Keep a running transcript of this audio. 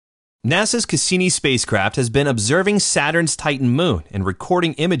NASA's Cassini spacecraft has been observing Saturn's Titan moon and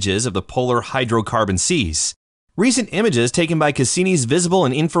recording images of the polar hydrocarbon seas. Recent images taken by Cassini's visible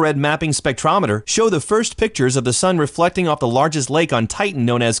and infrared mapping spectrometer show the first pictures of the sun reflecting off the largest lake on Titan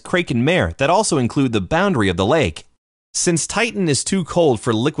known as Kraken Mare that also include the boundary of the lake. Since Titan is too cold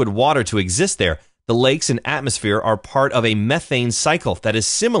for liquid water to exist there, the lakes and atmosphere are part of a methane cycle that is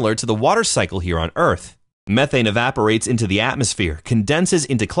similar to the water cycle here on Earth. Methane evaporates into the atmosphere, condenses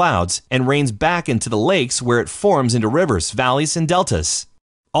into clouds, and rains back into the lakes where it forms into rivers, valleys, and deltas.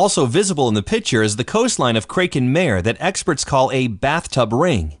 Also visible in the picture is the coastline of Kraken Mare that experts call a bathtub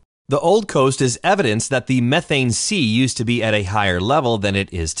ring. The old coast is evidence that the methane sea used to be at a higher level than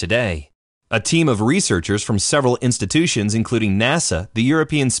it is today. A team of researchers from several institutions including NASA, the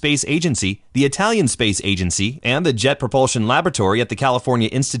European Space Agency, the Italian Space Agency, and the Jet Propulsion Laboratory at the California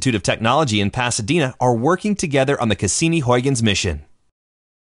Institute of Technology in Pasadena are working together on the Cassini-Huygens mission.